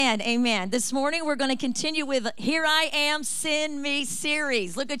And amen. This morning we're going to continue with Here I Am, Send Me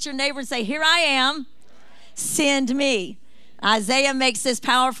series. Look at your neighbor and say, Here I am, send me. Isaiah makes this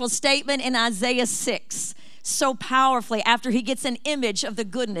powerful statement in Isaiah 6 so powerfully. After he gets an image of the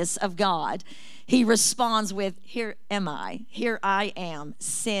goodness of God, he responds with, Here am I, here I am,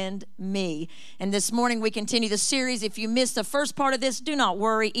 send me. And this morning we continue the series. If you missed the first part of this, do not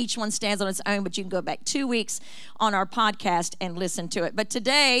worry. Each one stands on its own, but you can go back 2 weeks on our podcast and listen to it. But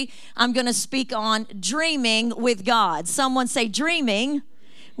today I'm going to speak on dreaming with God. Someone say dreaming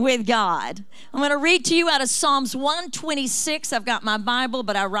with God. I'm going to read to you out of Psalms 126. I've got my Bible,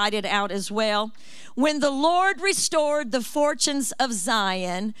 but I write it out as well. When the Lord restored the fortunes of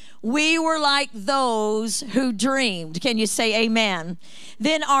Zion, we were like those who dreamed. Can you say amen?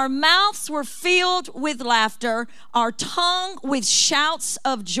 Then our mouths were filled with laughter, our tongue with shouts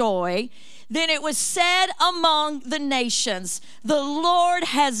of joy. Then it was said among the nations, the Lord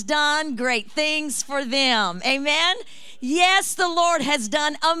has done great things for them. Amen? Yes, the Lord has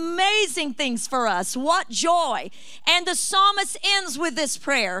done amazing things for us. What joy. And the psalmist ends with this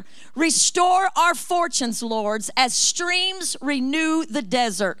prayer, restore our fortunes, Lords, as streams renew the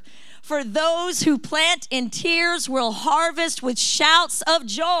desert. For those who plant in tears will harvest with shouts of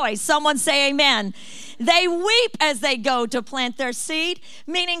joy. Someone say amen. They weep as they go to plant their seed,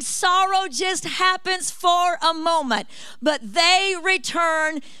 meaning sorrow just happens for a moment, but they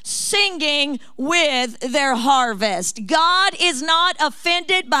return singing with their harvest. God is not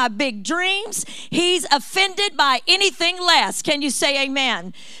offended by big dreams. He's offended by anything less. Can you say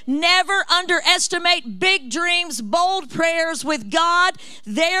amen? Never underestimate big dreams, bold prayers with God.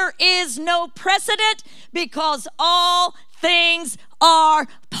 There is no precedent because all things are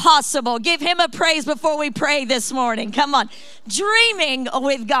possible. Give him a praise before we pray this morning. Come on. Dreaming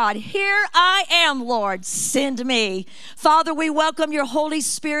with God. Here I am, Lord. Send me. Father, we welcome your Holy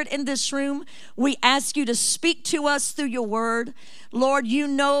Spirit in this room. We ask you to speak to us through your word. Lord, you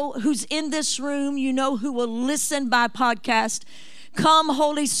know who's in this room. You know who will listen by podcast. Come,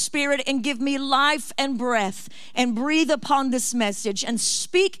 Holy Spirit, and give me life and breath and breathe upon this message and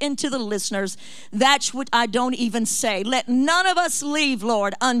speak into the listeners. That's what I don't even say. Let none of us leave,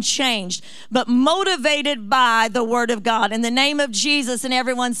 Lord, unchanged, but motivated by the word of God. In the name of Jesus, and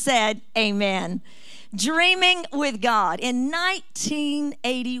everyone said, amen. Dreaming with God. In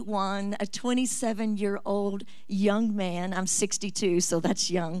 1981, a 27-year-old young man, I'm 62, so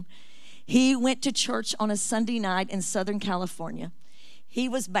that's young, he went to church on a Sunday night in Southern California. He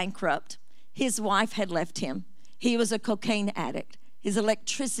was bankrupt. His wife had left him. He was a cocaine addict. His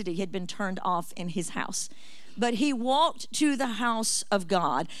electricity had been turned off in his house. But he walked to the house of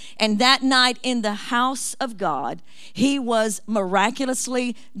God. And that night in the house of God, he was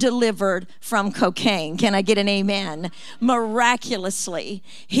miraculously delivered from cocaine. Can I get an amen? Miraculously.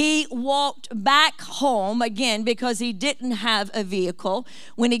 He walked back home again because he didn't have a vehicle.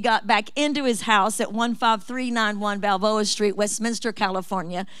 When he got back into his house at 15391 Balboa Street, Westminster,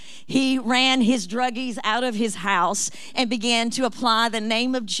 California, he ran his druggies out of his house and began to apply the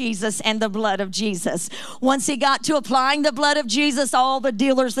name of Jesus and the blood of Jesus. Once he got to applying the blood of Jesus, all the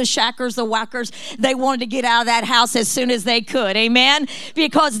dealers, the shackers, the whackers, they wanted to get out of that house as soon as they could. Amen?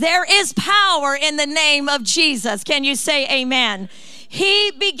 Because there is power in the name of Jesus. Can you say amen?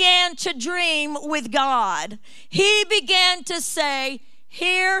 He began to dream with God. He began to say,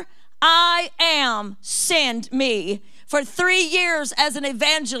 here I am, send me. For 3 years as an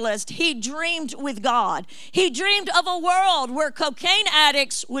evangelist, he dreamed with God. He dreamed of a world where cocaine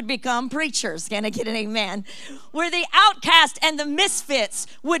addicts would become preachers. Can I get an amen? Where the outcast and the misfits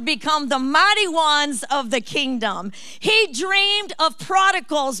would become the mighty ones of the kingdom. He dreamed of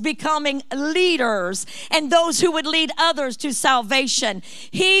prodigals becoming leaders and those who would lead others to salvation.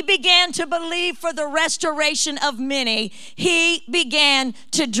 He began to believe for the restoration of many. He began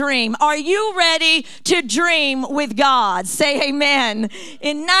to dream. Are you ready to dream with God? Say amen.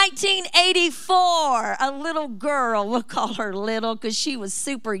 In 1984, a little girl, we'll call her little because she was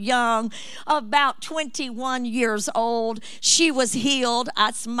super young, about 21 years old. She was healed.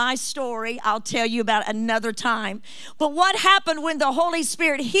 That's my story. I'll tell you about another time. But what happened when the Holy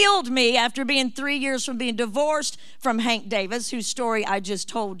Spirit healed me after being 3 years from being divorced from Hank Davis, whose story I just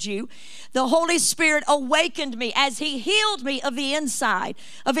told you? The Holy Spirit awakened me as he healed me of the inside,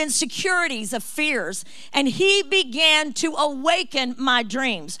 of insecurities, of fears, and he began to awaken my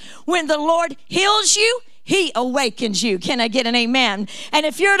dreams. When the Lord heals you, he awakens you. Can I get an amen? And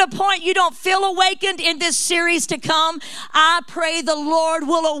if you're at a point you don't feel awakened in this series to come, I pray the Lord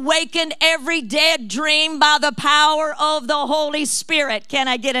will awaken every dead dream by the power of the Holy Spirit. Can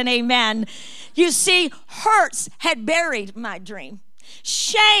I get an amen? You see, hurts had buried my dream.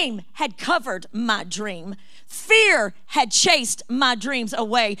 Shame had covered my dream. Fear had chased my dreams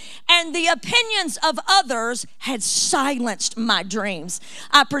away, and the opinions of others had silenced my dreams.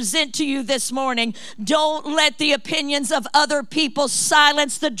 I present to you this morning, don't let the opinions of other people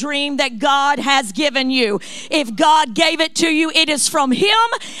silence the dream that God has given you. If God gave it to you, it is from Him,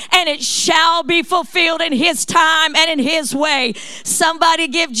 and it shall be fulfilled in His time and in His way. Somebody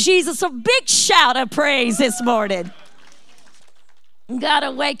give Jesus a big shout of praise this morning. God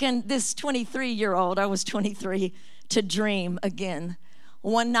awakened this 23-year-old, I was 23, to dream again.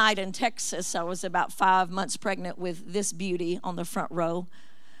 One night in Texas, I was about 5 months pregnant with this beauty on the front row.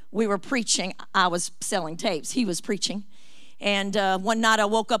 We were preaching. I was selling tapes. He was preaching. And one night I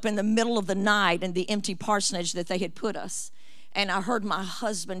woke up in the middle of the night in the empty parsonage that they had put us. And I heard my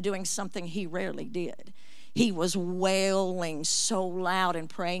husband doing something he rarely did. He was wailing so loud and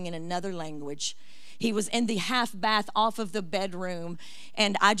praying in another language. He was in the half bath off of the bedroom,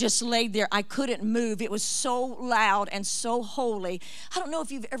 and I just laid there. I couldn't move. It was so loud and so holy. I don't know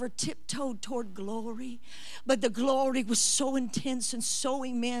if you've ever tiptoed toward glory, but the glory was so intense and so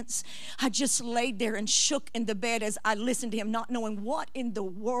immense. I just laid there and shook in the bed as I listened to him, not knowing what in the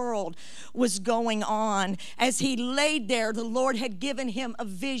world was going on. As he laid there, the Lord had given him a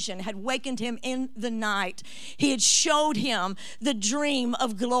vision, had wakened him in the night. He had showed him the dream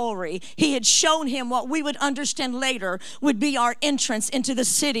of glory. He had shown him what we would understand later would be our entrance into the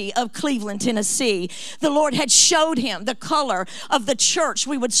city of Cleveland, Tennessee. The Lord had showed him the color of the church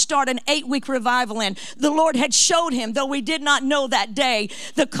we would start an 8-week revival in. The Lord had showed him, though we did not know that day,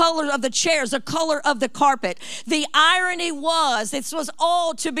 the color of the chairs, the color of the carpet. The irony was, this was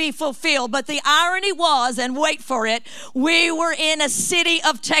all to be fulfilled, but the irony was, and wait for it, we were in a city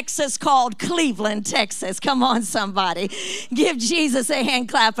of Texas called Cleveland, Texas. Come on, somebody. Give Jesus a hand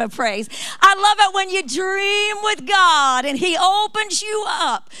clap of praise. I love it when you dream with God and He opens you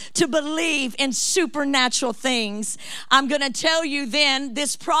up to believe in supernatural things. I'm going to tell you then,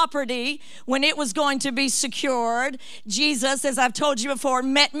 this property, when it was going to be secured, Jesus, as I've told you before,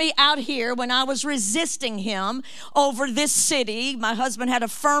 met me out here when I was resisting Him over this city. My husband had a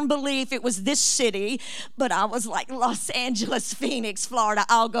firm belief it was this city, but I was like Los Angeles, Phoenix, Florida.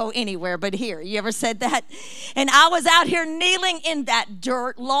 I'll go anywhere but here. You ever said that? And I was out here kneeling in that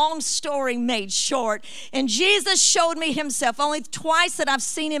dirt. Long story made short. And Jesus showed me Himself. Only twice that I've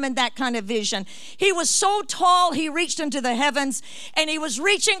seen Him in that kind of vision. He was so tall, He reached into the heavens, and He was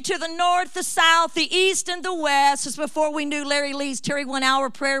reaching to the north, the south, the east, and the west. Just before we knew Larry Lee's Terry 1 hour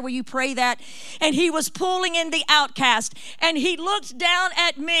prayer, will you pray that? And He was pulling in the outcast. And He looked down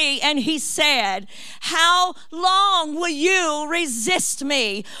at me and He said, how long will you resist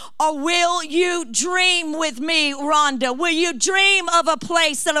me? Or will you dream with me, Rhonda? Will you dream of a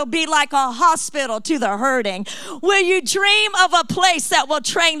place that'll be like a hospital to the hurting? Will you dream of a place that will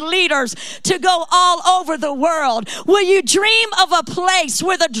train leaders to go all over the world? Will you dream of a place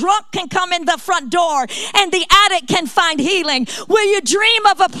where the drunk can come in the front door and the addict can find healing? Will you dream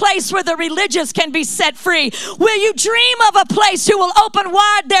of a place where the religious can be set free? Will you dream of a place who will open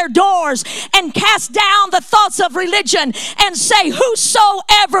wide their doors and cast down the thoughts of religion and say,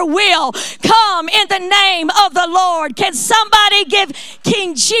 whosoever will come in the name of the Lord? Can somebody give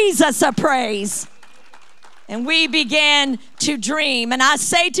King Jesus a praise? And we began to dream. And I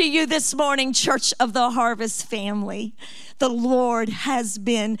say to you this morning, Church of the Harvest family, the Lord has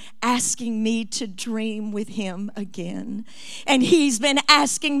been asking me to dream with Him again. And He's been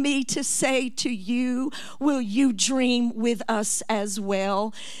asking me to say to you, will you dream with us as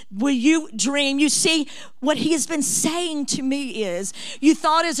well? Will you dream? You see, what He has been saying to me is, you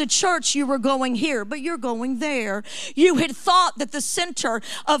thought as a church you were going here, but you're going there. You had thought that the center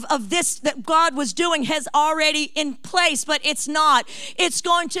of this that God was doing has already in place, but it's not. It's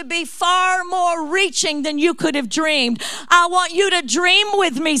going to be far more reaching than you could have dreamed. I want you to dream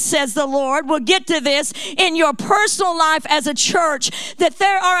with me, says the Lord. We'll get to this in your personal life as a church, that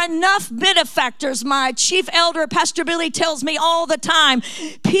there are enough benefactors. My chief elder, Pastor Billy, tells me all the time,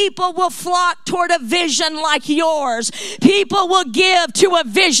 people will flock toward a vision like yours. People will give to a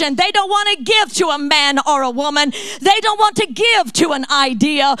vision. They don't want to give to a man or a woman. They don't want to give to an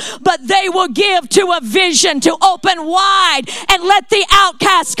idea, but they will give to a vision to open wide and let the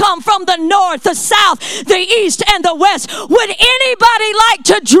outcasts come from the north, the south, the east, and the west. Would anybody like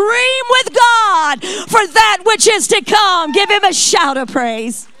to dream with God for that which is to come? Give Him a shout of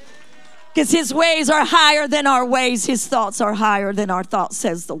praise. Because His ways are higher than our ways. His thoughts are higher than our thoughts,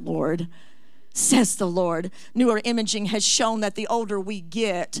 says the Lord. says the Lord. Neuroimaging has shown that the older we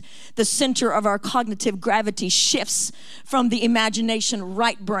get, the center of our cognitive gravity shifts from the imagination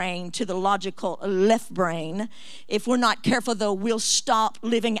right brain to the logical left brain. If we're not careful, though, we'll stop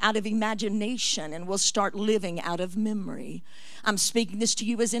living out of imagination and we'll start living out of memory. I'm speaking this to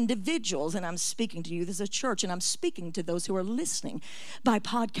you as individuals, and I'm speaking to you as a church, and I'm speaking to those who are listening by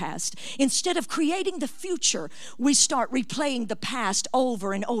podcast. Instead of creating the future, we start replaying the past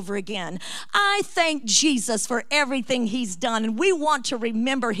over and over again. I thank Jesus for everything he's done, and we want to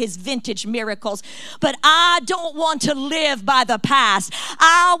remember his vintage miracles, but I don't want to live by the past.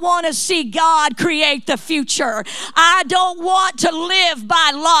 I want to see God create the future. I don't want to live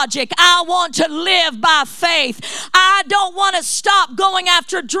by logic. I want to live by faith. I don't want to stop going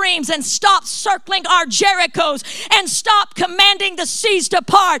after dreams and stop circling our Jerichos and stop commanding the seas to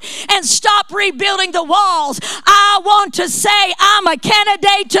part and stop rebuilding the walls. I want to say I'm a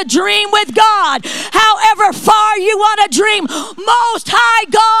candidate to dream with God. However far you want to dream, Most High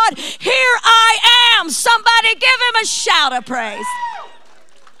God, here I am. Somebody give him a shout of praise.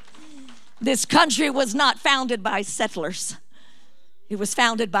 This country was not founded by settlers. It was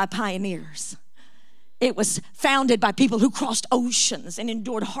founded by pioneers. It was founded by people who crossed oceans and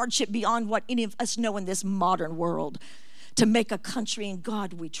endured hardship beyond what any of us know in this modern world to make a country in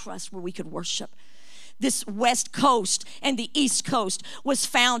God we trust where we could worship. This West Coast and the East Coast was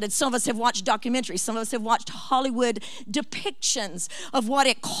founded. Some of us have watched documentaries. Some of us have watched Hollywood depictions of what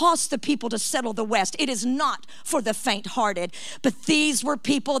it cost the people to settle the West. It is not for the faint-hearted. But these were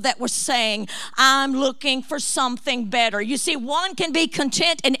people that were saying, I'm looking for something better. You see, one can be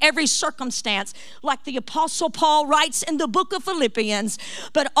content in every circumstance, like the Apostle Paul writes in the book of Philippians.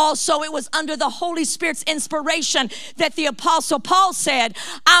 But also it was under the Holy Spirit's inspiration that the Apostle Paul said,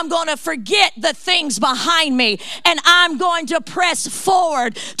 I'm going to forget the things behind me, and I'm going to press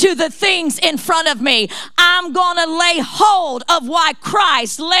forward to the things in front of me. I'm going to lay hold of why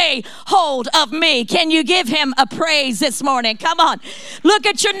Christ lay hold of me. Can you give him a praise this morning? Come on. Look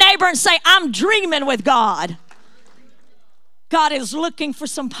at your neighbor and say, I'm dreaming with God. God is looking for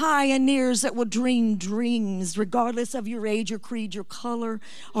some pioneers that will dream dreams, regardless of your age, your creed, your color,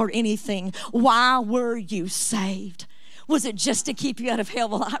 or anything. Why were you saved? Was it just to keep you out of hell?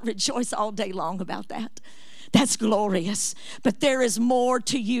 Well, I rejoice all day long about that. That's glorious. But there is more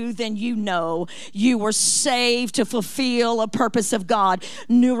to you than you know. You were saved to fulfill a purpose of God.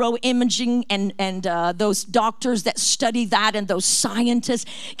 Neuroimaging and those doctors that study that and those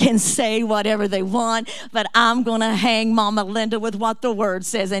scientists can say whatever they want. But I'm going to hang Mama Linda with what the word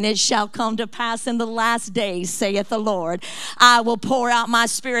says. And it shall come to pass in the last days, saith the Lord. I will pour out my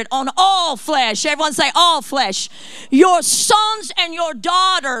spirit on all flesh. Everyone say all flesh. Your sons and your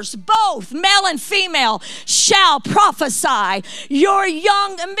daughters, both male and female, shall prophesy. Your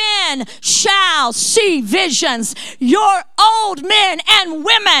young men shall see visions. Your old men and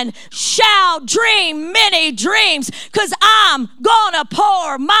women shall dream many dreams, because I'm gonna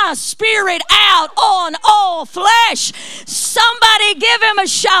pour my spirit out on all flesh. Somebody give him a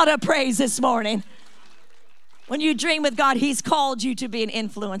shout of praise this morning. When you dream with God, he's called you to be an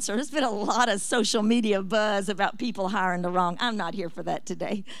influencer. There's been a lot of social media buzz about people hiring the wrong. I'm not here for that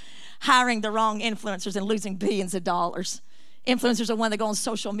today. Hiring the wrong influencers and losing billions of dollars. Influencers are one that go on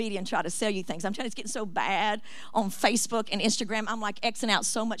social media and try to sell you things. I'm telling you, it's getting so bad on Facebook and Instagram. I'm like Xing out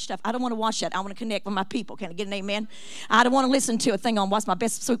so much stuff. I don't want to watch that. I want to connect with my people. Can I get an amen? I don't want to listen to a thing on what's my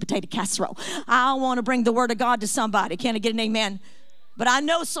best sweet potato casserole. I want to bring the word of God to somebody. Can I get an amen? But I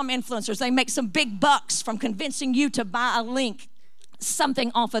know some influencers, they make some big bucks from convincing you to buy a link,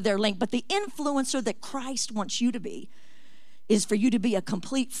 something off of their link. But the influencer that Christ wants you to be is for you to be a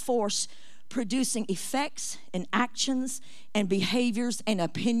complete force producing effects and actions and behaviors and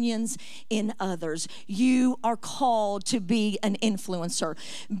opinions in others. You are called to be an influencer.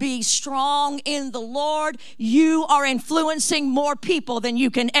 Be strong in the Lord. You are influencing more people than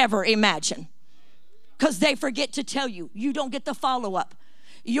you can ever imagine, because they forget to tell you. You don't get the follow-up.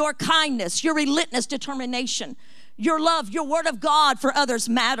 Your kindness, your relentless determination, your love, your word of God for others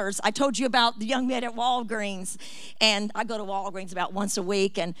matters. I told you about the young man at Walgreens, and I go to Walgreens about once a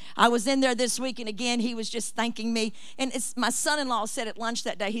week, and I was in there this week, and again, he was just thanking me. And it's my son-in-law said at lunch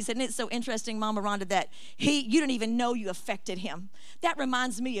that day, he said, and it's so interesting, Mama Rhonda, that you don't even know you affected him. That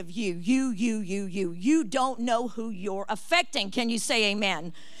reminds me of you. You don't know who you're affecting. Can you say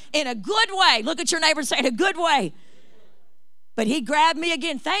amen? In a good way. Look at your neighbor and say, in a good way. But he grabbed me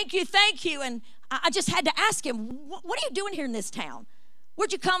again. Thank you. And I just had to ask him, what are you doing here in this town?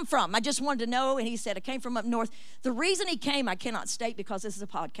 Where'd you come from? I just wanted to know. And he said, I came from up north. The reason he came, I cannot state because this is a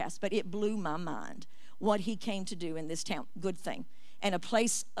podcast, but it blew my mind what he came to do in this town. Good thing. and a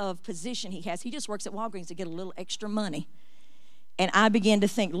place of position he has. He just works at Walgreens to get a little extra money. And I began to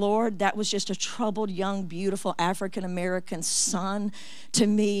think, Lord, that was just a troubled, young, beautiful African-American son to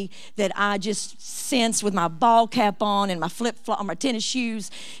me that I just sensed with my ball cap on and my flip-flop, my tennis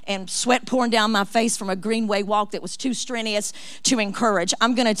shoes, and sweat pouring down my face from a Greenway walk that was too strenuous to encourage.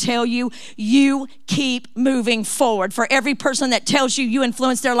 I'm going to tell you, you keep moving forward. For every person that tells you you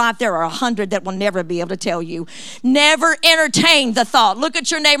influence their life, there are 100 that will never be able to tell you. Never entertain the thought. Look at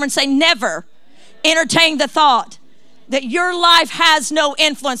your neighbor and say, never entertain the thought that your life has no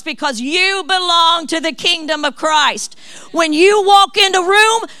influence, because you belong to the kingdom of Christ. When you walk in the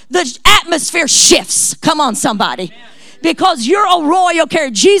room, the atmosphere shifts. Come on, somebody. Because you're a royal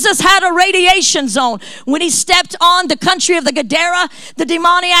carrier. Jesus had a radiation zone. When he stepped on the country of the Gadara, the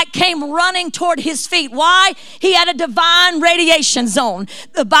demoniac came running toward his feet. Why? He had a divine radiation zone.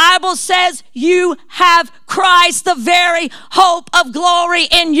 The Bible says you have Christ, the very hope of glory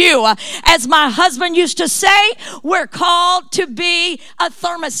in you. As my husband used to say, we're called to be a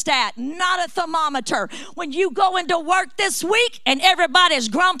thermostat, not a thermometer. When you go into work this week and everybody's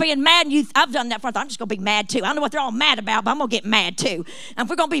grumpy and mad, and I've done that for I'm just going to be mad too. I don't know what they're all mad about, but I'm going to get mad too. And if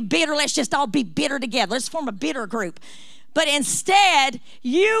we're going to be bitter, let's just all be bitter together. Let's form a bitter group. But instead,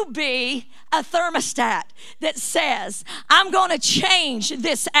 you be a thermostat that says, I'm going to change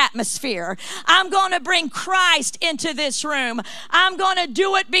this atmosphere. I'm going to bring Christ into this room. I'm going to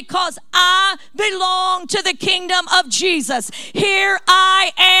do it because I belong to the kingdom of Jesus. Here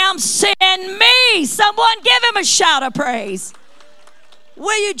I am, send me. Someone give him a shout of praise.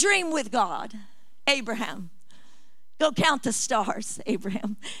 Will you dream with God? Abraham. Go count the stars,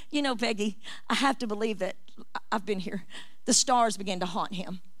 Abraham. You know, Peggy, I have to believe that I've been here. The stars began to haunt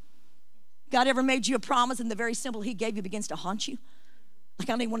him. God ever made you a promise and the very symbol he gave you begins to haunt you? Like,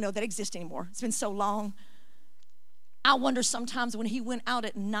 I don't even want to know that exists anymore. It's been so long. I wonder sometimes when he went out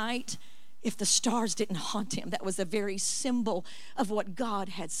at night if the stars didn't haunt him. That was the very symbol of what God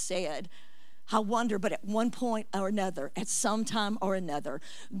had said. I wonder, but at one point or another, at some time or another,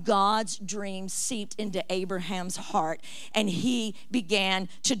 God's dream seeped into Abraham's heart, and he began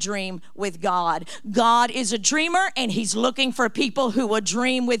to dream with God. God is a dreamer, and he's looking for people who will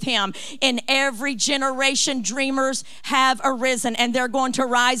dream with him. In every generation, dreamers have arisen, and they're going to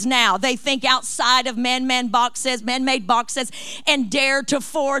rise now. They think outside of man-made boxes, and dare to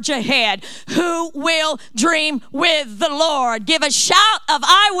forge ahead. Who will dream with the Lord? Give a shout of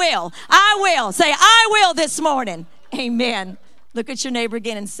I will. I will. Say, I will this morning. Amen. Look at your neighbor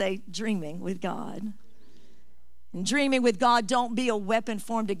again and say, dreaming with God. And dreaming with God, don't be a weapon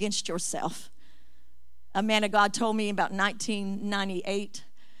formed against yourself. A man of God told me about 1998,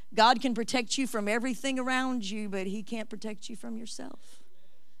 God can protect you from everything around you, but he can't protect you from yourself.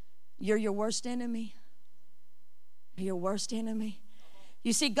 You're your worst enemy. You're your worst enemy.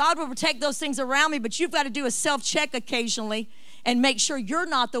 You see, God will protect those things around me, but you've got to do a self-check occasionally and make sure you're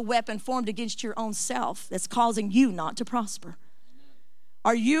not the weapon formed against your own self that's causing you not to prosper.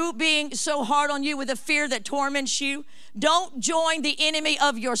 Are you being so hard on you with a fear that torments you? Don't join the enemy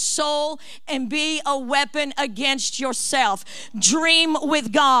of your soul and be a weapon against yourself. Dream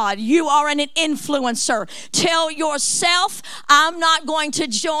with God. You are an influencer. Tell yourself, I'm not going to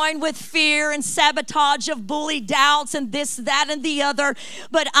join with fear and sabotage of bully doubts and this, that, and the other,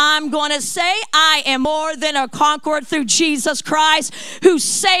 but I'm going to say I am more than a conqueror through Jesus Christ who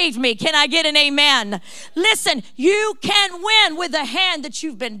saved me. Can I get an amen? Listen, you can win with the hand that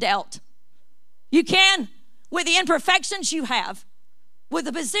you've been dealt. You can. With the imperfections you have, with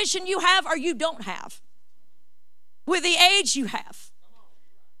the position you have or you don't have, with the age you have,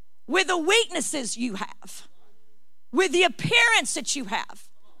 with the weaknesses you have, with the appearance that you have,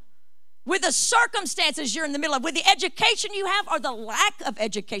 with the circumstances you're in the middle of, with the education you have or the lack of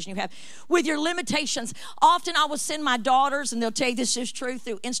education you have, with your limitations. Often I will send my daughters, and they'll tell you this is true,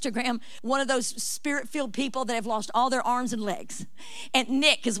 through Instagram, one of those spirit-filled people that have lost all their arms and legs. And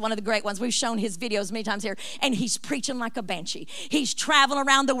Nick is one of the great ones. We've shown his videos many times here, and he's preaching like a banshee. He's traveling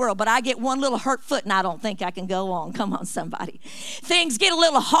around the world, but I get one little hurt foot, and I don't think I can go on. Come on, somebody. Things get a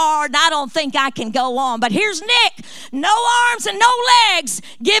little hard, and I don't think I can go on. But here's Nick, no arms and no legs,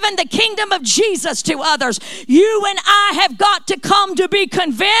 giving the kingdom of Jesus to others. You and I have got to come to be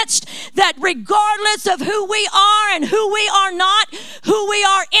convinced that regardless of who we are and who we are not, who we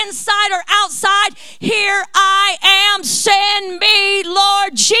are inside or outside, here I am, send me,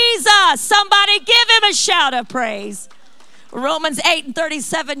 Lord Jesus. Somebody give him a shout of praise. Romans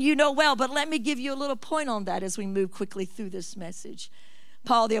 8:37, you know well, but let me give you a little point on that as we move quickly through this message.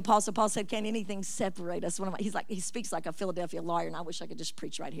 Paul, the Apostle Paul said, can anything separate us? He speaks like a Philadelphia lawyer, and I wish I could just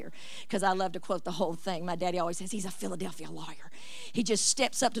preach right here because I love to quote the whole thing. My daddy always says he's a Philadelphia lawyer. He just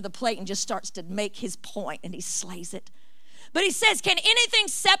steps up to the plate and just starts to make his point, and he slays it. But he says, can anything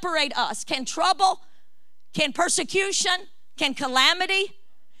separate us? Can trouble, can persecution, can calamity,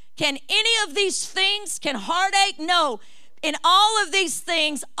 can any of these things, can heartache? No. In all of these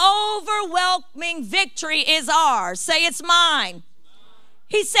things, overwhelming victory is ours. Say, it's mine.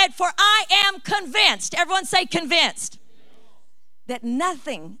 He said, for I am convinced. Everyone say convinced. That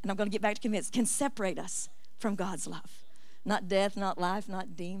nothing, and I'm going to get back to convinced, can separate us from God's love. Not death, not life,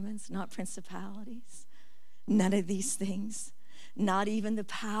 not demons, not principalities. None of these things, not even the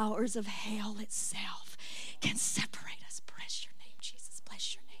powers of hell itself, can separate us. Bless your name, Jesus.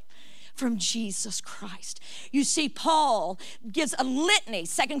 Bless your name. From Jesus Christ. You see, Paul gives a litany,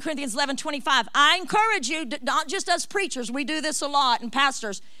 2 Corinthians 11:25. I encourage you, not just us preachers, we do this a lot, and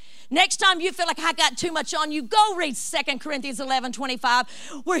pastors. Next time you feel like I got too much on you, go read 2 Corinthians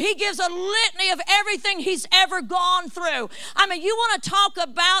 11:25, where he gives a litany of everything he's ever gone through. I mean, you want to talk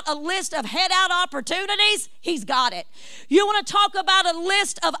about a list of head out opportunities? He's got it. You want to talk about a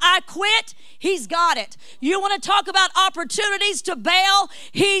list of I quit? He's got it. You want to talk about opportunities to bail?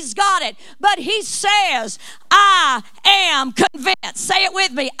 He's got it. But he says, I am convinced. Say it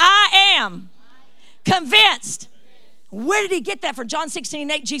with me. I am convinced. Where did he get that from? John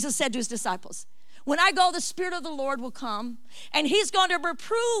 16:8, Jesus said to his disciples, when I go, the Spirit of the Lord will come, and he's going to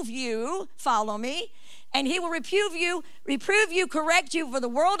reprove you, follow me, and he will reprove you, correct you for the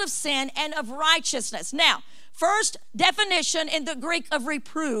world of sin and of righteousness. Now, first definition in the Greek of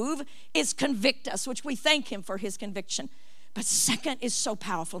reprove is convict us, which we thank him for his conviction. But second is so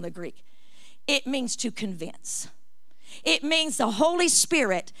powerful in the Greek. It means to convince. It means the Holy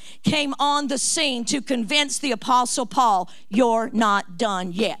Spirit came on the scene to convince the Apostle Paul, you're not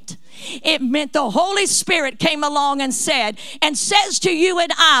done yet. It meant the Holy Spirit came along and says to you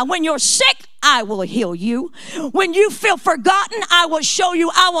and I, when you're sick, I will heal you. When you feel forgotten, I will show you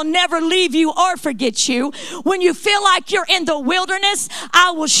I will never leave you or forget you. When you feel like you're in the wilderness,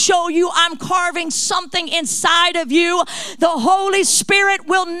 I will show you I'm carving something inside of you. The Holy Spirit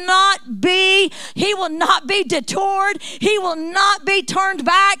will not be detoured. He will not be turned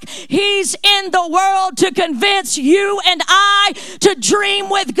back. He's in the world to convince you and I to dream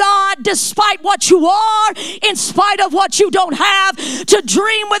with God despite what you are, in spite of what you don't have, to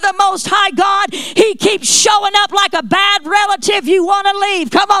dream with the Most High God. He keeps showing up like a bad relative you want to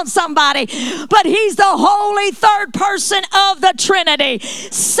leave. Come on, somebody. But he's the holy third person of the Trinity.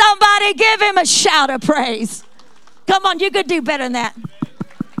 Somebody give him a shout of praise. Come on, you could do better than that.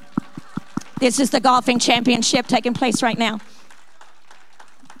 This is the golfing championship taking place right now.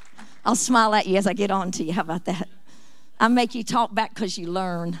 I'll smile at you as I get on to you. How about that? I make you talk back because you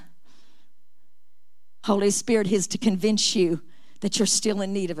learn. Holy Spirit is to convince you that you're still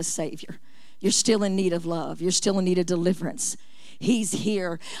in need of a Savior. You're still in need of love. You're still in need of deliverance. He's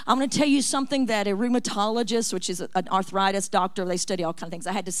here. I'm going to tell you something that a rheumatologist, which is an arthritis doctor, they study all kinds of things.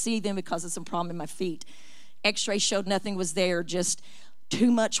 I had to see them because of some problem in my feet. X-ray showed nothing was there, just too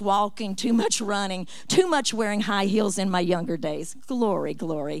much walking, too much running, too much wearing high heels in my younger days. Glory,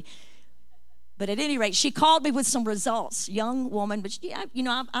 glory. But at any rate, she called me with some results. Young woman, but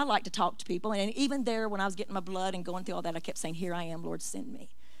I like to talk to people. And even there, when I was getting my blood and going through all that, I kept saying, here I am, Lord, send me.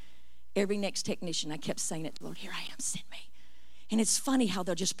 Every next technician, I kept saying it, Lord, here I am, send me. And it's funny how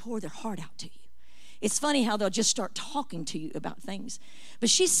they'll just pour their heart out to you. It's funny how they'll just start talking to you about things. But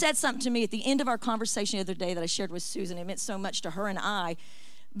she said something to me at the end of our conversation the other day that I shared with Susan. It meant so much to her and I.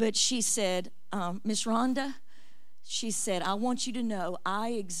 But she said, Miss Rhonda, she said, I want you to know I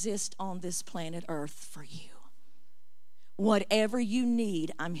exist on this planet Earth for you. Whatever you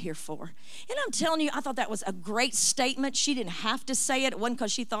need, I'm here for. And I'm telling you, I thought that was a great statement. She didn't have to say it. It wasn't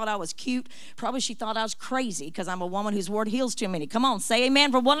because she thought I was cute. Probably she thought I was crazy because I'm a woman whose word heals too many. Come on, say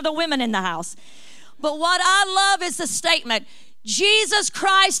amen for one of the women in the house. But what I love is the statement, Jesus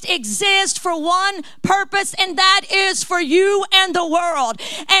Christ exists for one purpose, and that is for you and the world.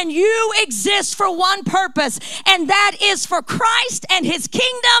 And you exist for one purpose, and that is for Christ and his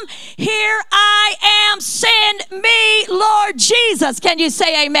kingdom. Here I am, send me, Lord Jesus. Can you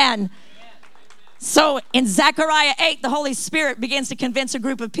say amen? So in Zechariah 8, the Holy Spirit begins to convince a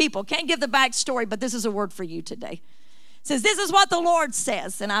group of people. Can't give the backstory, but this is a word for you today. It says, this is what the Lord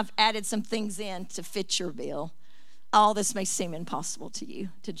says, and I've added some things in to fit your bill. All this may seem impossible to you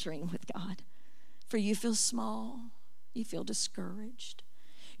to dream with God. For you feel small, you feel discouraged,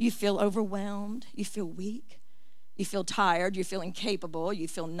 you feel overwhelmed, you feel weak, You feel tired, you feel incapable, you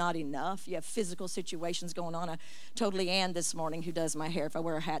feel not enough. You have physical situations going on. I told Leanne this morning, who does my hair, if I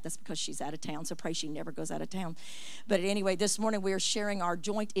wear a hat, that's because she's out of town, so pray she never goes out of town. But anyway, this morning we were sharing our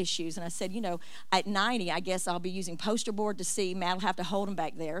joint issues, and I said, at 90, I guess I'll be using poster board to see. Matt will have to hold them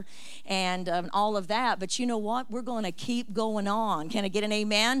back there and all of that. But you know what? We're going to keep going on. Can I get an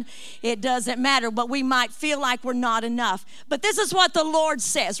amen? It doesn't matter, but we might feel like we're not enough. But this is what the Lord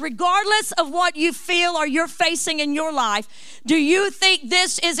says. Regardless of what you feel or you're facing in your life, do you think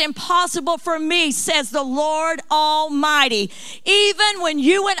this is impossible for me, says the Lord Almighty? Even when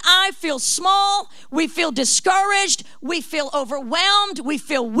you and I feel small, we feel discouraged, we feel overwhelmed, we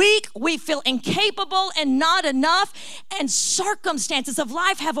feel weak, we feel incapable and not enough, and circumstances of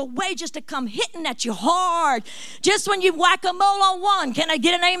life have a way just to come hitting at you hard. Just when you whack-a-mole on one, can I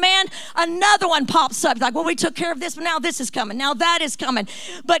get an amen? Another one pops up, like, well, we took care of this, but now this is coming, now that is coming.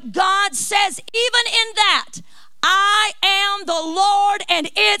 But God says, even in that, I am the Lord, and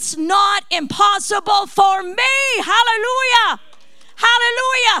it's not impossible for me. Hallelujah.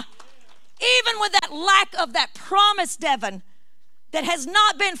 Hallelujah. Even with that lack of that promise, Devon, that has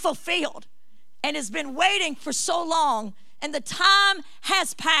not been fulfilled and has been waiting for so long, and the time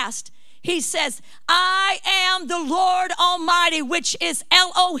has passed, he says, I am the Lord Almighty, which is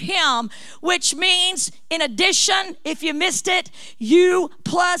Elohim, which means, in addition, if you missed it, you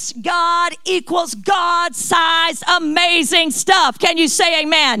plus God equals God-sized amazing stuff. Can you say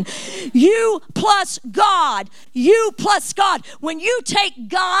amen? You plus God. You plus God. When you take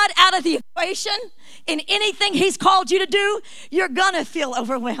God out of the equation, in anything he's called you to do, you're going to feel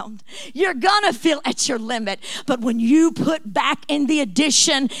overwhelmed. You're going to feel at your limit. But when you put back in the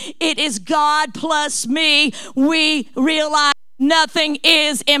addition, it is God plus me, we realize nothing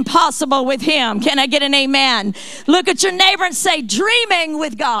is impossible with him. Can I get an amen? Look at your neighbor and say, dreaming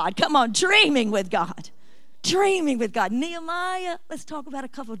with God. Come on, dreaming with God. Dreaming with God. Nehemiah, let's talk about a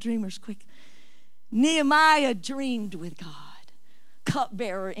couple of dreamers quick. Nehemiah dreamed with God.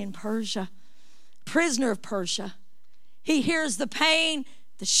 Cupbearer in Persia. Prisoner of Persia. He hears the pain,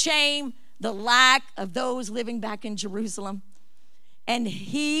 the shame, the lack of those living back in Jerusalem. And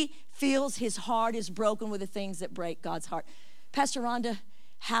he feels his heart is broken with the things that break God's heart. Pastor Rhonda,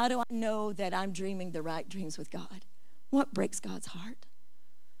 how do I know that I'm dreaming the right dreams with God? What breaks God's heart?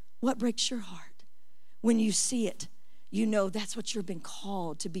 What breaks your heart? When you see it, you know that's what you've been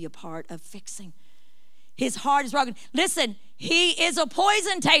called to be a part of fixing. His heart is broken. Listen, he is a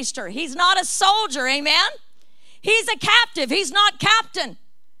poison taster. He's not a soldier, amen? He's a captive. He's not captain.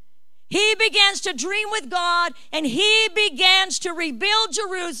 He begins to dream with God, and he begins to rebuild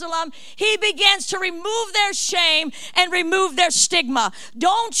Jerusalem. He begins to remove their shame and remove their stigma.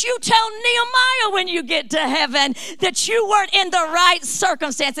 Don't you tell Nehemiah when you get to heaven that you weren't in the right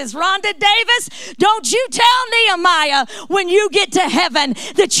circumstances. Rhonda Davis, don't you tell Nehemiah when you get to heaven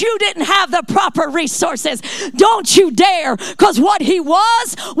that you didn't have the proper resources. Don't you dare, because what he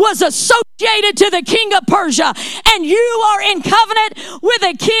was associated to the king of Persia, and you are in covenant with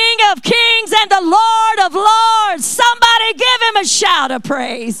the king of kings and the Lord of lords. Somebody give him a shout of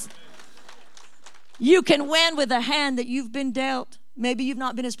praise. You can win with a hand that you've been dealt. Maybe you've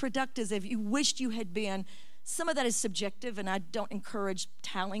not been as productive as you wished you had been. Some of that is subjective, and I don't encourage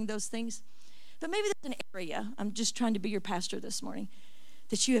tallying those things. But maybe there's an area, I'm just trying to be your pastor this morning,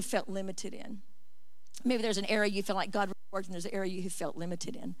 that you have felt limited in. Maybe there's an area you feel like God worked, and there's an area you felt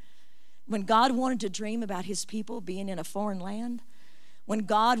limited in. When God wanted to dream about his people being in a foreign land, when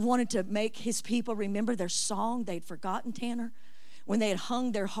God wanted to make his people remember their song they'd forgotten, Tanner, when they had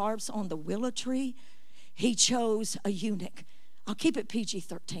hung their harps on the willow tree, he chose a eunuch. I'll keep it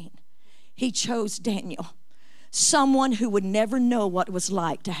PG-13. He chose Daniel, someone who would never know what it was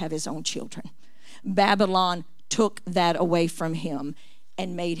like to have his own children. Babylon took that away from him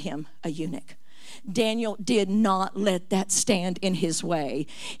and made him a eunuch. Daniel did not let that stand in his way.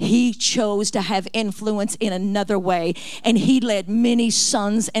 He chose to have influence in another way, and he led many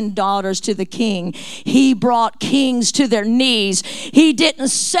sons and daughters to the king. He brought kings to their knees. He didn't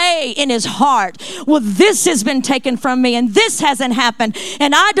say in his heart, well, this has been taken from me, and this hasn't happened,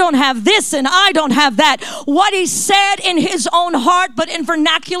 and I don't have this, and I don't have that. What he said in his own heart, but in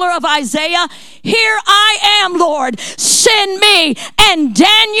vernacular of Isaiah, here I am, Lord, send me. And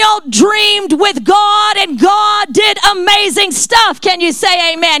Daniel dreamed with God, and God did amazing stuff. Can you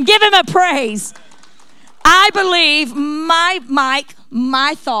say amen? Give him a praise. I believe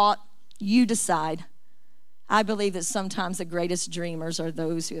my thought, you decide. I believe that sometimes the greatest dreamers are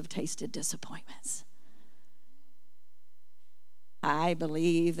those who have tasted disappointments. I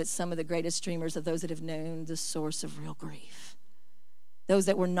believe that some of the greatest dreamers are those that have known the source of real grief. Those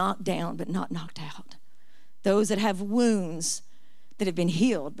that were knocked down but not knocked out. Those that have wounds that have been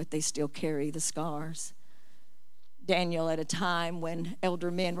healed, but they still carry the scars. Daniel, at a time when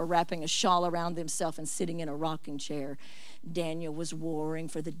elder men were wrapping a shawl around themselves and sitting in a rocking chair, Daniel was warring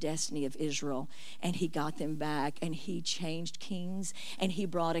for the destiny of Israel, and he got them back, and he changed kings, and he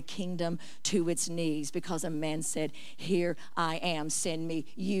brought a kingdom to its knees because a man said, here I am, send me.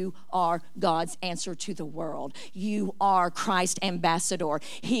 You are God's answer to the world. You are Christ's ambassador.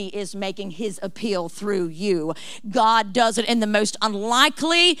 He is making his appeal through you. God does it in the most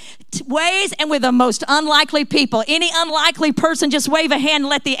unlikely ways and with the most unlikely people. Any unlikely person, just wave a hand and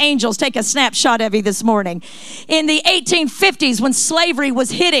let the angels take a snapshot of you this morning. In the 1850s, when slavery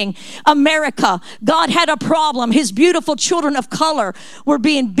was hitting America, God had a problem. His beautiful children of color were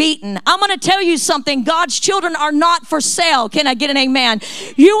being beaten. I'm going to tell you something. God's children are not for sale. Can I get an amen?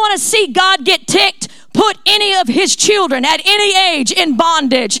 You want to see God get ticked? Put any of his children at any age in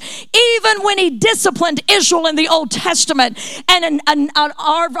bondage. Even when he disciplined Israel in the Old Testament and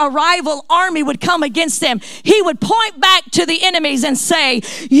a rival army would come against them, he would point back to the enemies and say,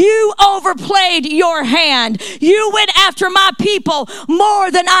 you overplayed your hand. You went after my people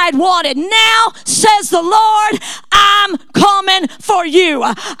more than I'd wanted. Now, says the Lord, I'm coming for you.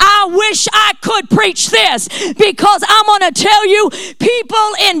 I wish I could preach this, because I'm going to tell you, people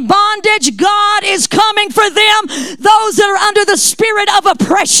in bondage, God is coming for them. Those that are under the spirit of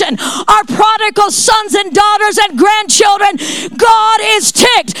oppression, our prodigal sons and daughters and grandchildren, God is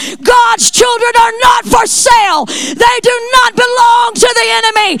ticked. God's children are not for sale. They do not belong to the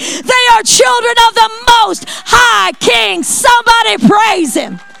enemy. They are children of the Most High King. Somebody praise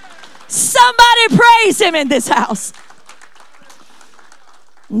him. Somebody praise him in this house.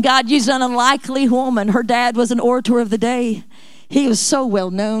 God used an unlikely woman. Her dad was an orator of the day. He was so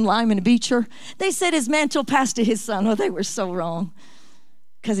well known, Lyman Beecher. They said his mantle passed to his son. Well, they were so wrong,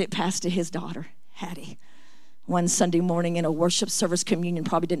 because it passed to his daughter, Hattie. One Sunday morning in a worship service, communion,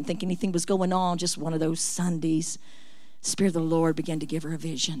 probably didn't think anything was going on, just one of those Sundays. Spirit of the Lord began to give her a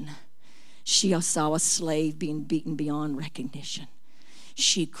vision. She saw a slave being beaten beyond recognition.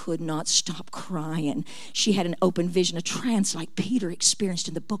 She could not stop crying. She had an open vision, a trance like Peter experienced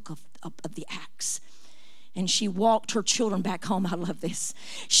in the book of the Acts. And she walked her children back home. I love this.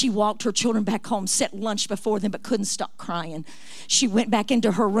 She walked her children back home, set lunch before them, but couldn't stop crying. She went back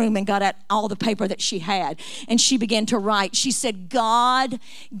into her room and got out all the paper that she had, and she began to write. She said, God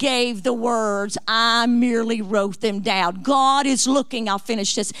gave the words. I merely wrote them down. God is looking, I'll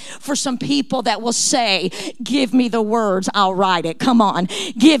finish this, for some people that will say, give me the words, I'll write it. Come on.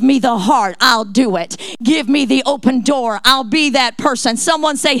 Give me the heart, I'll do it. Give me the open door, I'll be that person.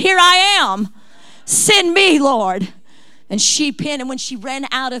 Someone say, here I am. Send me, Lord. And she penned, and when she ran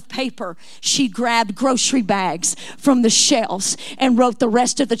out of paper, she grabbed grocery bags from the shelves and wrote the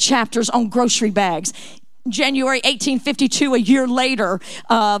rest of the chapters on grocery bags. January 1852, a year later,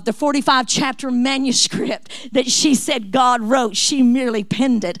 the 45-chapter manuscript that she said God wrote, she merely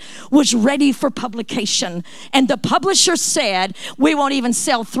penned it, was ready for publication. And the publisher said, we won't even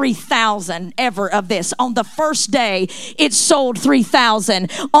sell 3,000 ever of this. On the first day, it sold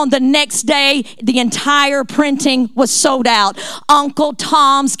 3,000. On the next day, the entire printing was sold out. Uncle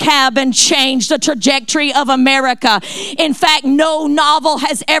Tom's Cabin changed the trajectory of America. In fact, no novel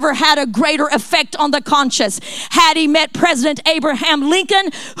has ever had a greater effect on the conscience. Had he met President Abraham Lincoln,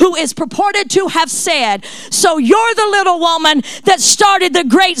 who is purported to have said, so you're the little woman that started the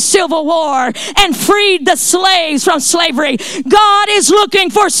great Civil War and freed the slaves from slavery. God is looking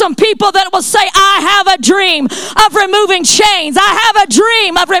for some people that will say, I have a dream of removing chains. I have a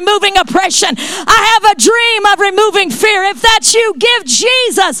dream of removing oppression. I have a dream of removing fear. If that's you, give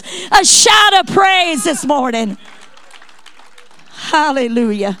Jesus a shout of praise this morning.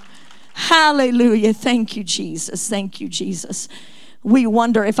 Hallelujah. Hallelujah. Thank you, Jesus. Thank you, Jesus. We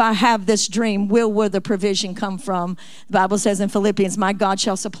wonder, if I have this dream, where the provision come from? The Bible says in Philippians, my God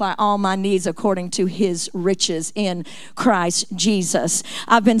shall supply all my needs according to his riches in Christ Jesus.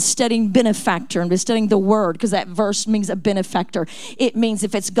 I've been studying benefactor and been studying the word, because that verse means a benefactor. It means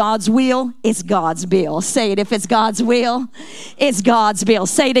if it's God's will, it's God's bill. Say it. If it's God's will, it's God's bill.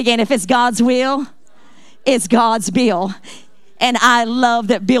 Say it again. If it's God's will, it's God's bill. And I love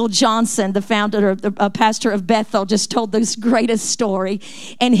that Bill Johnson, the founder, the pastor of Bethel, just told this greatest story.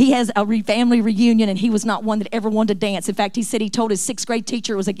 And he has a family reunion, and he was not one that ever wanted to dance. In fact, he said he told his 6th grade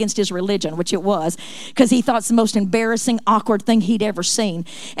teacher it was against his religion, which it was, because he thought it's the most embarrassing, awkward thing he'd ever seen.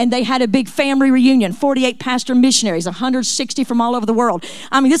 And they had a big family reunion, 48 pastor missionaries, 160 from all over the world.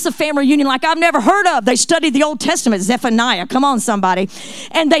 I mean, this is a family reunion like I've never heard of. They studied the Old Testament, Zephaniah. Come on, somebody.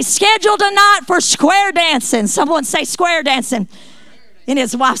 And they scheduled a night for square dancing. Someone say square dancing. And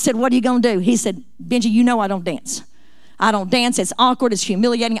his wife said, what are you going to do? He said, Benji, you know I don't dance. I don't dance. It's awkward. It's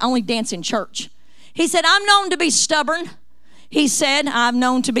humiliating. I only dance in church. He said, I'm known to be stubborn. He said, I'm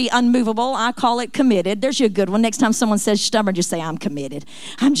known to be unmovable. I call it committed. There's your good one. Next time someone says stubborn, just say, I'm committed.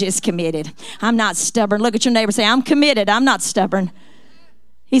 I'm just committed. I'm not stubborn. Look at your neighbor. Say, I'm committed. I'm not stubborn.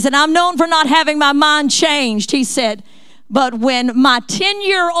 He said, I'm known for not having my mind changed. He said, but when my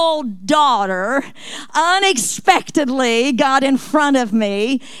 10-year-old daughter unexpectedly got in front of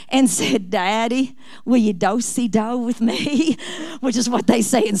me and said, Daddy, will you do-si-do with me? Which is what they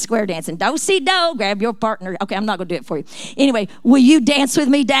say in square dancing. Do-si-do, grab your partner. Okay, I'm not going to do it for you. Anyway, will you dance with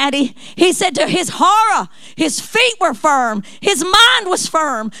me, Daddy? He said to his horror, his feet were firm. His mind was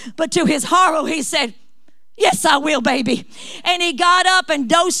firm. But to his horror, he said, yes, I will, baby. And he got up and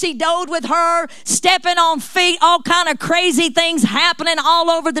do-si-doed with her, stepping on feet, all kind of crazy things happening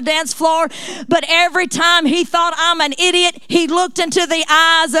all over the dance floor. But every time he thought, I'm an idiot, he looked into the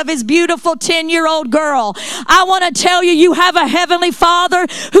eyes of his beautiful 10-year-old girl. I want to tell you, you have a heavenly Father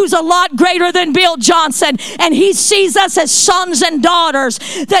who's a lot greater than Bill Johnson. And he sees us as sons and daughters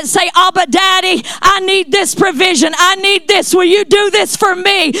that say, Abba, Daddy, I need this provision. I need this. Will you do this for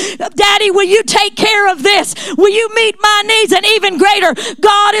me? Daddy, will you take care of this? Will you meet my needs? And even greater,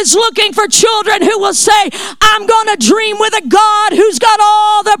 God is looking for children who will say, I'm going to dream with a God who's got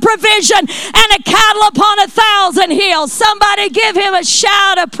all the provision and a cattle upon 1,000 hills. Somebody give him a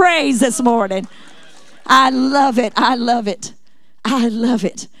shout of praise this morning. I love it. I love it. I love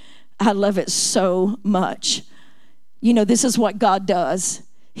it. I love it so much. You know, this is what God does.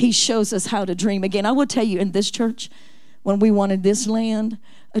 He shows us how to dream again. I will tell you, in this church, when we wanted this land,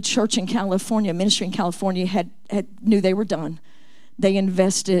 a church in California, a ministry in California knew they were done. They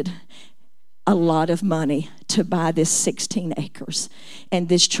invested a lot of money to buy this 16 acres. And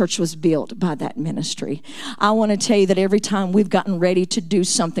this church was built by that ministry. I want to tell you that every time we've gotten ready to do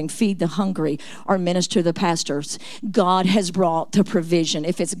something, feed the hungry or minister to the pastors, God has brought the provision.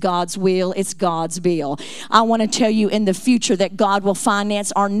 If it's God's will, it's God's bill. I want to tell you in the future that God will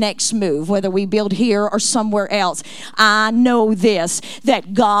finance our next move, whether we build here or somewhere else. I know this,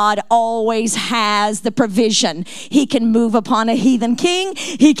 that God always has the provision. He can move upon a heathen king.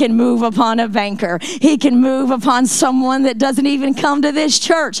 He can move upon a banker. He can move upon someone that doesn't even come to this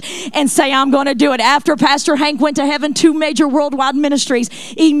church and say, I'm going to do it. After Pastor Hank went to heaven, 2 major worldwide ministries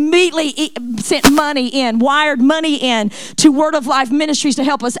immediately sent money in, wired money in to Word of Life Ministries to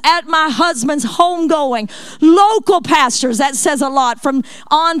help us. At my husband's homegoing, local pastors, that says a lot, from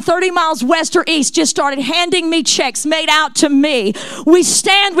on 30 miles west or east, just started handing me checks made out to me. We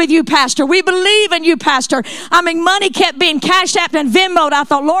stand with you, Pastor. We believe in you, Pastor. I mean, money kept being cashed out and Venmo'd. I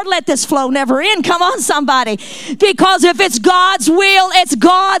thought, Lord, let this flow never end. Come on, somebody. Because if it's God's will, it's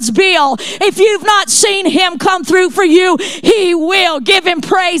God's bill. If you've not seen him come through for you, he will. Give him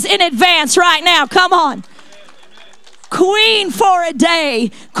praise in advance right now. Come on. Queen for a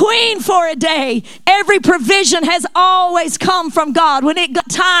day. Queen for a day. Every provision has always come from God. When it got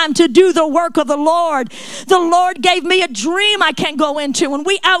time to do the work of the Lord gave me a dream I can't go into. When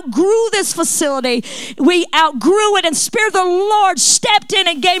we outgrew this facility, we outgrew it, and Spirit of the Lord stepped in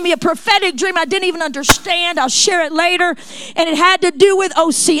and gave me a prophetic dream I didn't even understand. I'll share it later. And it had to do with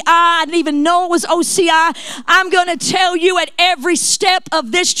OCI. I didn't even know it was OCI. I'm going to tell you, at every step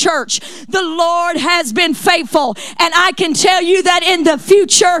of this church, the Lord has been faithful. And I can tell you that in the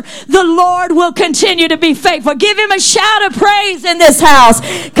future, the Lord will continue to be faithful. Give him a shout of praise in this house.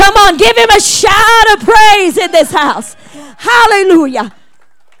 Come on, give him a shout of praise in this house. Hallelujah.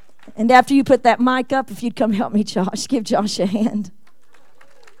 And after you put that mic up, if you'd come help me, Josh, give Josh a hand.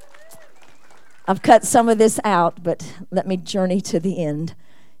 I've cut some of this out, but let me journey to the end,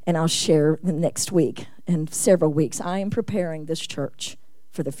 and I'll share the next week and several weeks. I am preparing this church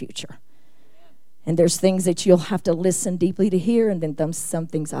for the future. And there's things that you'll have to listen deeply to hear, and then some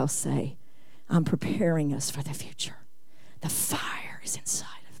things I'll say. I'm preparing us for the future. The fire is inside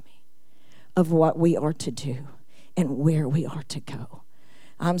of me of what we are to do and where we are to go.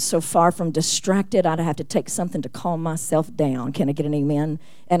 I'm so far from distracted, I'd have to take something to calm myself down. Can I get an amen?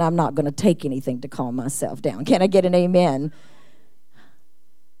 And I'm not going to take anything to calm myself down. Can I get an amen?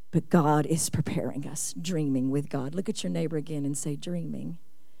 But God is preparing us, dreaming with God. Look at your neighbor again and say, dreaming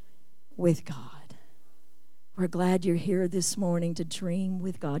with God. We're glad you're here this morning to dream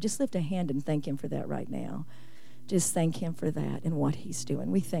with God. Just lift a hand and thank him for that right now. Just thank him for that and what he's doing.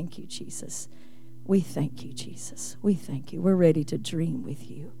 We thank you, Jesus. We thank you, Jesus. We thank you. We're ready to dream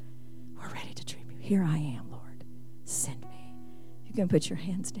with you. We're ready to dream with you. Here I am, Lord. Send me. You can put your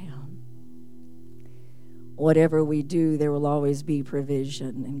hands down. Whatever we do, there will always be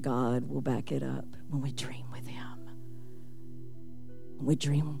provision, and God will back it up when we dream with him. We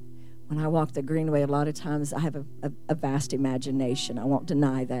dream. When I walk the Greenway, a lot of times I have a vast imagination. I won't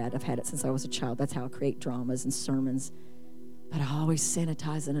deny that. I've had it since I was a child. That's how I create dramas and sermons. But I always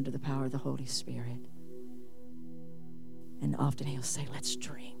sanitize it under the power of the Holy Spirit. And often he'll say, let's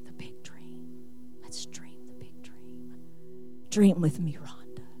dream the big dream. Let's dream the big dream. Dream with me,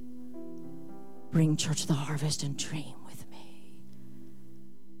 Rhonda. Bring church the harvest and dream with me.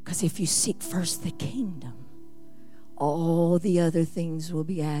 Because if you seek first the kingdom, all the other things will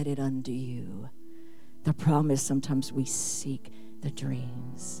be added unto you. The problem is sometimes we seek the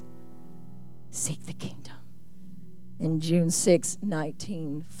dreams. Seek the kingdom. In June 6,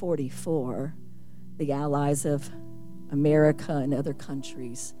 1944, the allies of America and other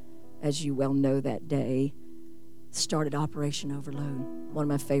countries, as you well know that day, started Operation Overload. One of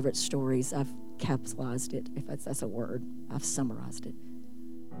my favorite stories. I've capsulized it, if that's a word. I've summarized it.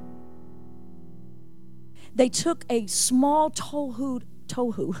 They took a small tohu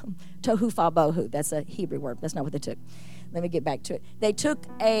fabohu. That's a Hebrew word. That's not what they took. Let me get back to it. They took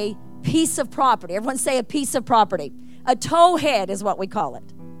a piece of property. Everyone say a piece of property. A towhead is what we call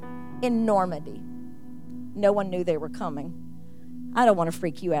it. In Normandy. No one knew they were coming. I don't want to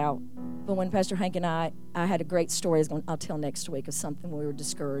freak you out. But when Pastor Hank and I had a great story I'll tell next week of something when we were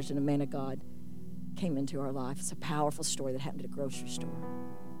discouraged and a man of God came into our life. It's a powerful story that happened at a grocery store.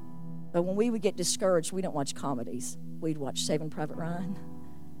 But when we would get discouraged, we don't watch comedies. We'd watch Saving Private Ryan,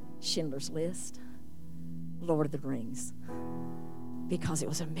 Schindler's List, Lord of the Rings, because it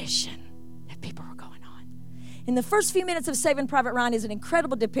was a mission that people were going on. In the first few minutes of Saving Private Ryan is an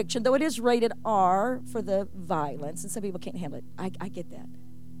incredible depiction, though it is rated R for the violence, and some people can't handle it. I get that.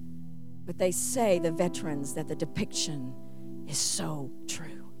 But they say, the veterans, that the depiction is so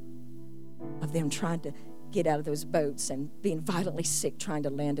true of them trying to get out of those boats and being violently sick trying to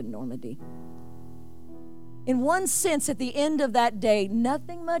land in Normandy. In one sense, at the end of that day,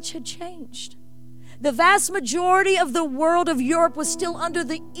 nothing much had changed. The vast majority of the world of Europe was still under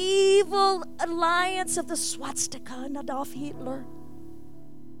the evil alliance of the swastika and Adolf Hitler.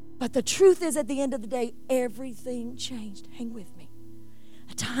 But the truth is, at the end of the day, everything changed. Hang with me.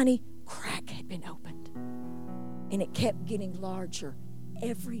 A tiny crack had been opened, and it kept getting larger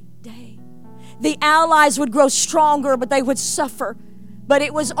every day. The Allies would grow stronger, but they would suffer. But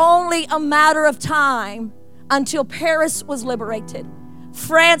it was only a matter of time until Paris was liberated.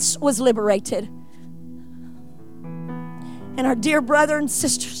 France was liberated. And our dear brother and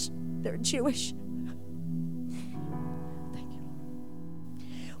sisters, they're Jewish. Thank you.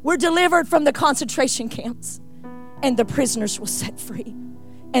 Were delivered from the concentration camps, and the prisoners were set free.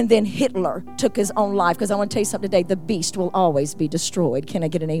 And then Hitler took his own life. Because I want to tell you something today, the beast will always be destroyed. Can I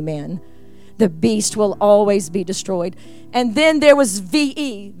get an amen? The beast will always be destroyed. And then there was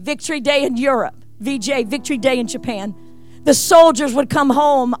VE, Victory Day in Europe. VJ, Victory Day in Japan. The soldiers would come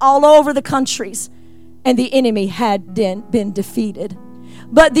home all over the countries, and the enemy had been defeated.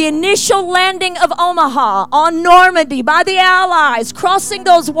 But the initial landing of Omaha on Normandy by the Allies, crossing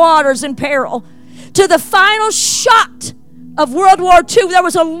those waters in peril, to the final shot of World War II, there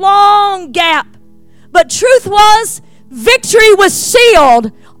was a long gap. But truth was, victory was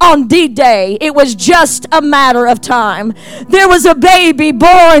sealed on D-Day. It was just a matter of time. There was a baby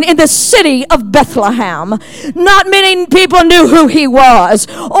born in the city of Bethlehem. Not many people knew who he was.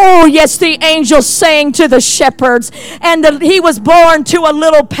 Oh, yes, the angels sang to the shepherds, and he was born to a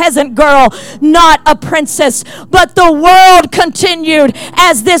little peasant girl, not a princess. But the world continued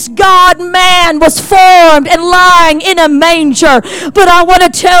as this God-man was formed and lying in a manger. But I want to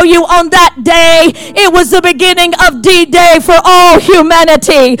tell you, on that day, it was the beginning of D-Day for all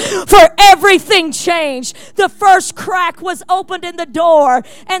humanity. For everything changed. The first crack was opened in the door,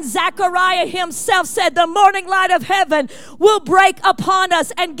 and Zechariah himself said, the morning light of heaven will break upon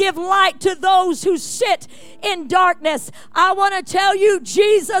us and give light to those who sit in darkness. I want to tell you,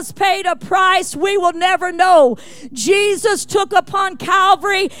 Jesus paid a price we will never know. Jesus took upon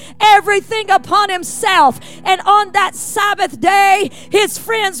Calvary everything upon himself, and on that Sabbath day, his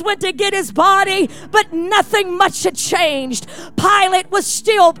friends went to get his body, but nothing much had changed. Pilate was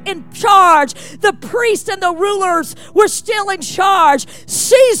still in charge. The priests and the rulers were still in charge.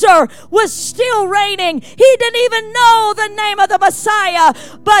 Caesar was still reigning. He didn't even know the name of the Messiah,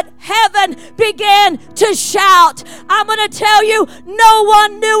 but heaven began to shout. I'm going to tell you, no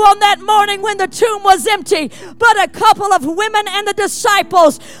one knew on that morning when the tomb was empty, but a couple of women and the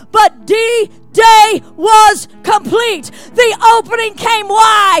disciples. But D-Day was complete. The opening came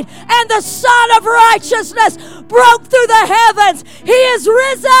wide, and the Son of Righteousness broke through the heavens. He is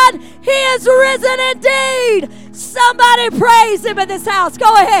risen. He is risen indeed. Somebody praise him in this house.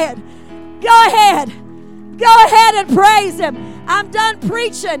 Go ahead. Go ahead. Go ahead and praise him. I'm done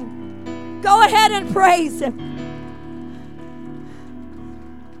preaching. Go ahead and praise Him.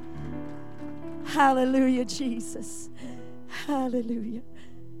 Hallelujah, Jesus. Hallelujah.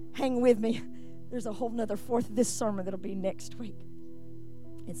 Hang with me. There's a whole nother fourth of this sermon that'll be next week.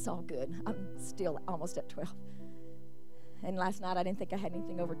 It's all good. I'm still almost at 12. And last night I didn't think I had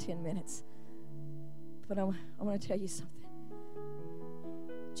anything over 10 minutes. But I want to tell you something.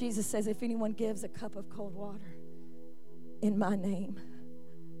 Jesus says, if anyone gives a cup of cold water in my name,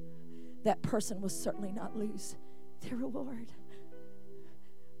 that person will certainly not lose their reward.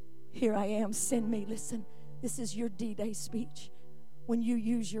 Here I am, send me. Listen, this is your D-Day speech. When you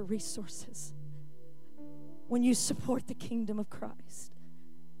use your resources, when you support the kingdom of Christ,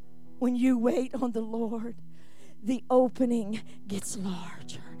 when you wait on the Lord, the opening gets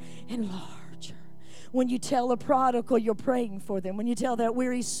larger and larger. When you tell a prodigal you're praying for them, when you tell that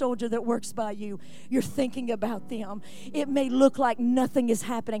weary soldier that works by you, you're thinking about them. It may look like nothing is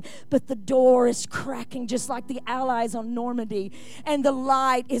happening, but the door is cracking just like the Allies on Normandy, and the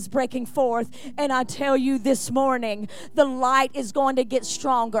light is breaking forth. And I tell you this morning, the light is going to get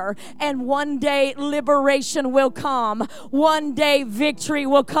stronger, and one day liberation will come. One day victory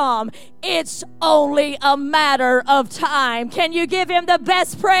will come. It's only a matter of time. Can you give Him the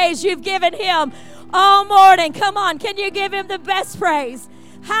best praise you've given Him all morning? Come on, can you give Him the best praise?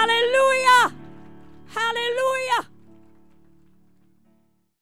 Hallelujah! Hallelujah!